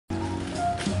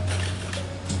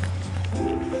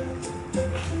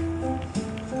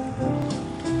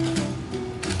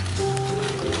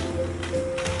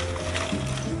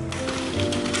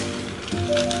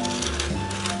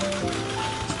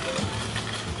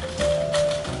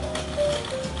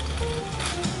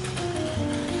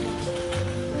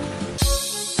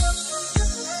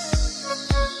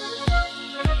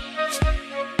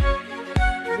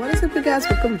guys,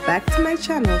 welcome back to my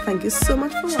channel. Thank you so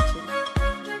much for watching.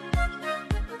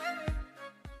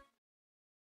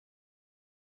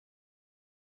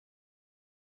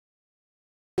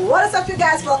 What is up, you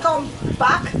guys? Welcome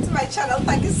back to my channel.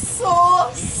 Thank you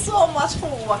so much for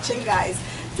watching, guys.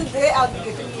 Today I'll be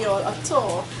giving you all a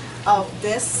tour of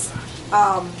this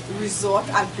resort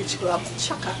and beach club,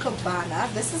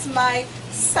 Chaquacabana. This is my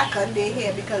second day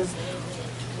here because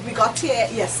we got here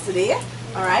yesterday,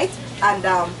 alright, and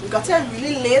we got here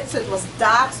really late, so it was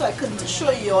dark, so I couldn't show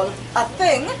you all a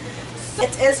thing. So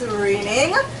it is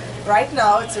raining right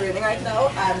now. It's raining right now,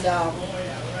 and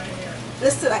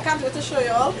listen, I can't wait to show you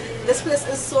all. This place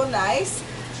is so nice.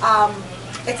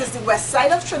 It is the west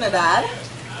side of Trinidad,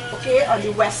 okay, on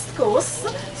the west coast.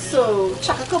 So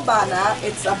Chaquacabana,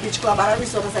 it's a beach club and a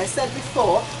resort, as I said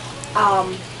before.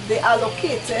 They are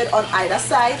located on either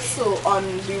side, so on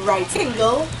the right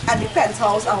single and the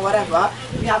penthouse and whatever,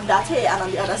 we have that here, and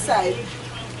on the other side,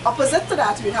 opposite to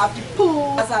that, we have the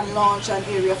pool and lounge and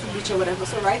area for beach or whatever.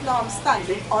 So right now I'm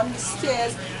standing on the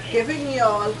stairs giving you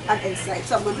all an insight.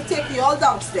 So I'm going to take you all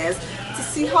downstairs to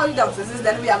see how the downstairs is.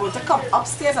 Then we are going to come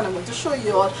upstairs and I'm going to show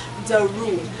you all the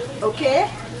room. Okay,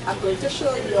 I'm going to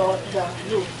show you all the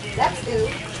room. That's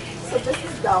it. So this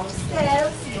is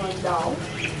downstairs, going down.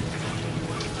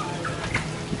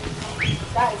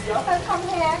 Guys, you all can come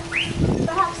here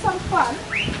to have some fun.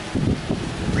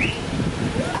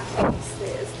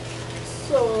 Upstairs.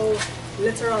 So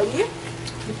literally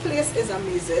the place is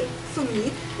amazing. For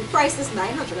me, the price is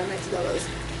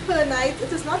 $990 per night.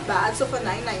 It is not bad. So for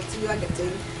 $990 you are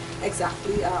getting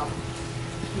exactly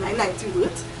 $990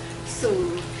 worth. So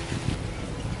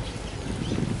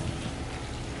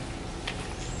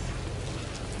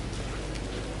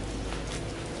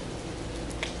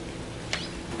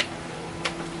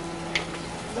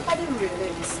look at the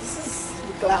railings. This is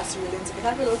the glass railings. You can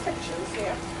have little pictures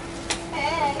here.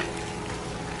 Hey!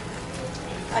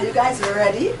 Are you guys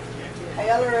ready? Are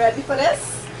y'all ready for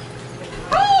this?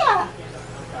 Ah!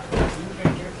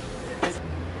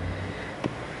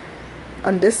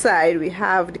 On this side we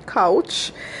have the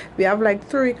couch. We have like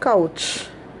 3 couch,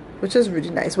 which is really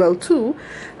nice. Well, 2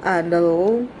 and a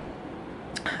little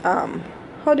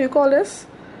how do you call this?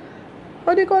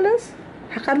 What do you call this?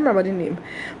 I can't remember the name,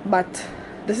 but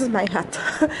this is my hat.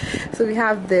 So we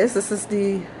have this. This is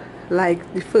the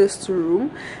first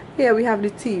room. Here we have the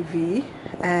TV,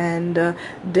 and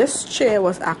this chair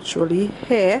was actually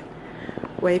here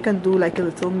where you can do like a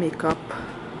little makeup,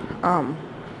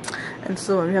 and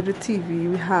so on. We have the TV.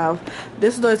 We have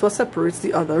this door is what separates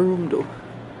the other room though,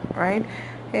 right?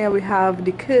 Here we have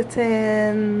the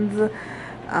curtains,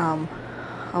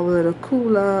 our little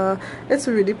cooler. It's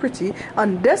really pretty.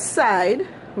 On this side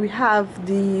we have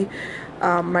the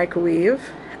microwave,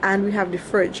 and we have the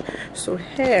fridge. So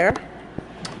here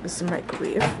is the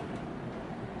microwave.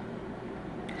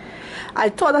 I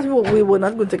thought that we were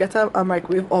not going to get a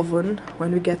microwave oven.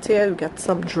 When we get here, we get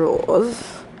some drawers.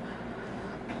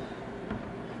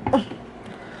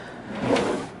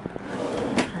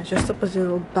 Just to put your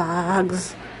little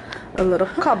bags, a little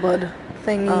cupboard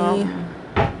thingy.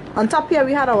 On top here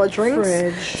we had our drinks.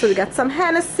 Fridge. So we got some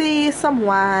Hennessy, some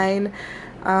wine,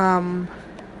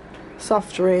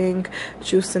 soft drink,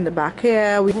 juice in the back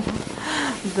here.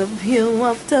 The view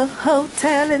of the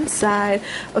hotel inside.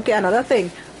 Okay, another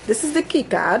thing, this is the key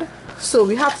card, so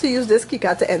we have to use this key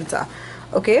card to enter.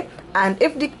 Okay, and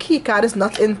if the key card is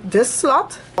not in this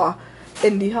slot or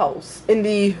in the house, in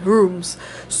the rooms,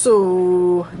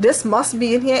 so this must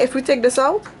be in here. If we take this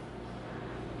out,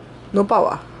 no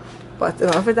power, but in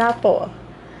order for it to have power,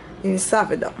 you need to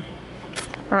have it down.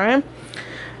 Alright,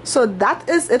 so that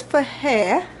is it for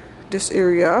here. This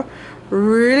area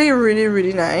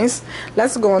really nice.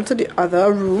 Let's go on to the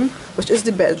other room, which is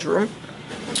the bedroom.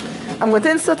 I'm going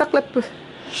to insert a clip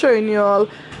showing you all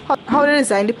how they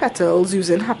design the petals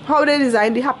using how they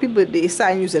design the happy birthday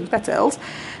sign using petals.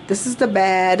 This is the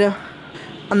bed.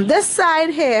 On this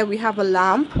side here we have a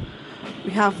lamp.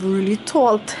 We have really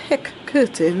tall thick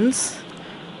curtains.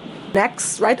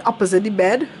 Next, right opposite the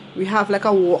bed, we have like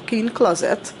a walk-in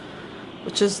closet,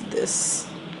 which is this.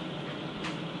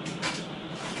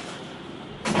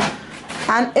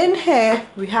 And in here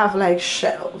we have like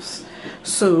shelves,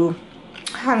 so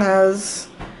hangers,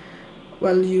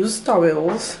 well used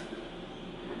towels,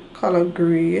 color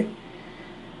gray.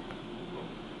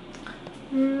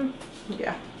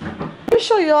 Yeah, let me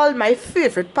show you all my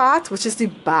favorite part, which is the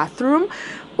bathroom.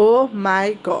 Oh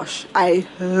my gosh, I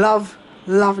love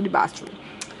the bathroom.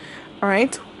 All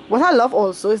right, what I love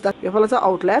also is that we have a lot of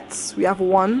outlets. We have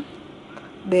one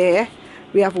there,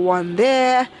 we have one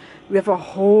there, we have a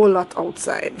whole lot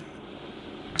outside.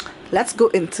 let's go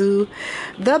into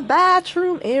the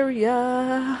bathroom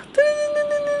area.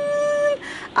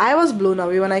 I was blown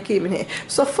away when I came in here.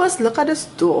 So first, look at this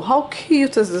door. How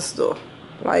cute is this door?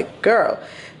 Like, girl,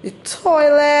 the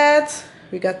toilet.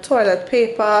 We got toilet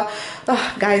paper.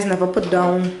 Guys never put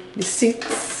down the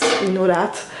sinks, you know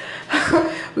that.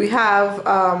 We have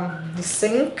the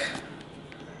sink,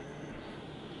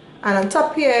 and on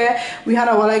top here we had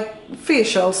our like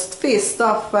face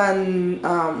stuff and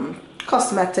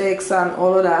cosmetics and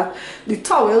all of that. The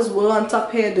towels were on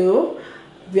top here though.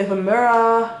 We have a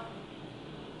mirror.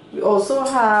 We also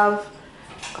have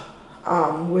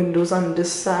windows on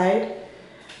this side.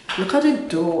 Look at the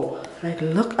door. Like,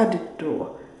 look at the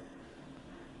door.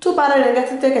 Too bad I didn't get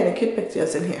to take any kid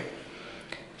pictures in here.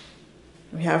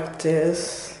 We have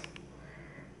this.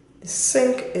 The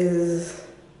sink is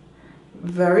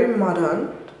very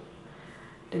modern.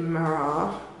 The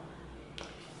mirror.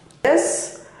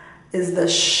 This is the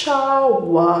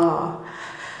shower.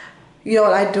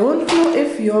 Y'all, I don't know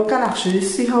if y'all can actually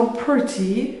see how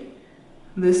pretty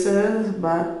this is,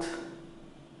 but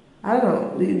I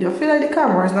don't know. I feel like the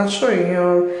camera is not showing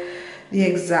you the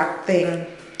exact thing.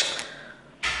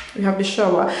 We have the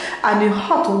shower, and the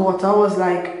hot water was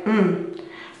like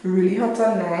really hot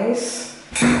and nice.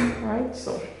 Right,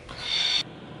 so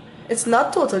it's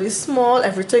not totally small.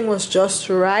 Everything was just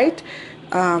right.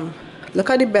 Look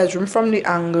at the bedroom from the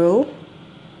angle.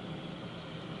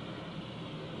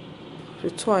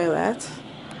 The toilet,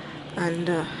 and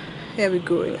here we're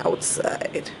going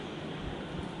outside.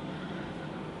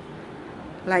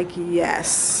 Like,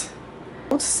 yes,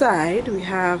 outside we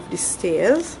have the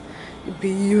stairs, the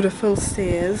beautiful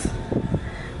stairs.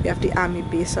 We have the army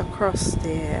base across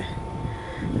there,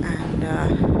 and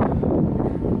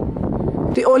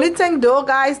the only thing though,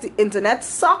 guys, the internet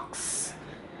sucks.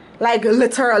 Like,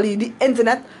 literally the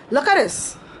internet. Look at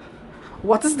this.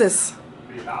 What is this?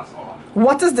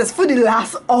 What is this for the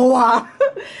last hour?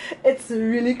 It's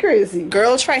really crazy.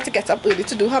 Girl tried to get up early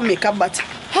to do her makeup, but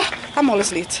I'm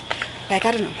always late. Like,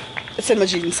 I don't know, it's in my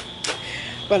jeans.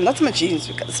 Well, not my jeans,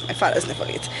 because my father's never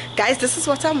late. Guys, this is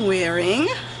what I'm wearing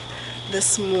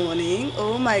this morning.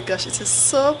 Oh my gosh, it is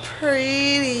so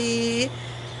pretty.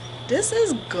 This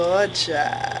is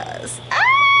gorgeous.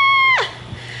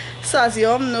 So as you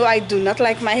all know, I do not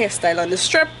like my hairstyle on the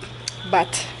strip,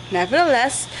 but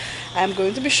nevertheless, I'm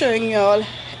going to be showing you all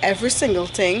every single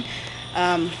thing.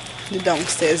 The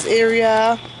downstairs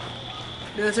area.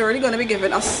 They're already going to be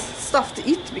giving us stuff to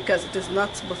eat because it is not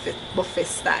buffet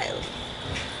style.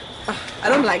 I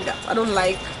don't like that. I don't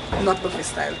like not buffet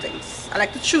style things. I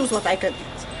like to choose what I can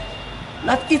eat,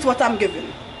 not eat what I'm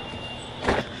given.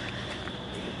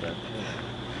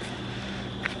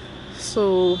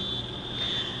 So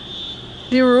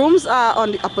the rooms are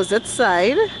on the opposite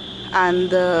side, and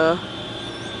the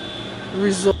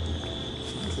resort.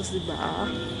 This is the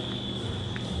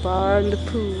bar and the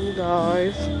pool,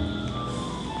 guys.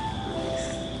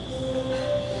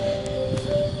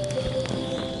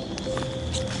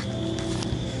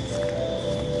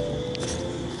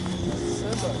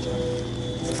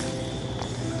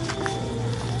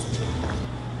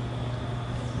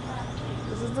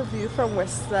 This is the view from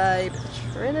West Side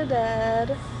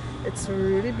Trinidad. It's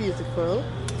really beautiful.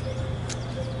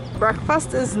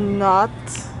 Breakfast is not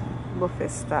buffet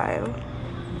style,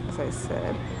 as I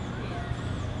said.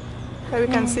 Here we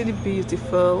can see the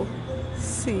beautiful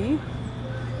sea,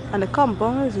 and the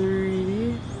compound is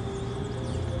really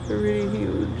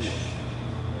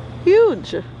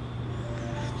huge.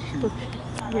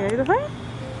 Yeah, you find?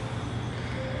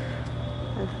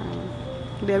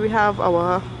 There we have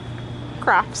our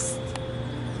crafts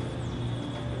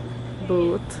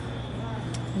boat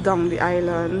down the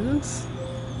islands.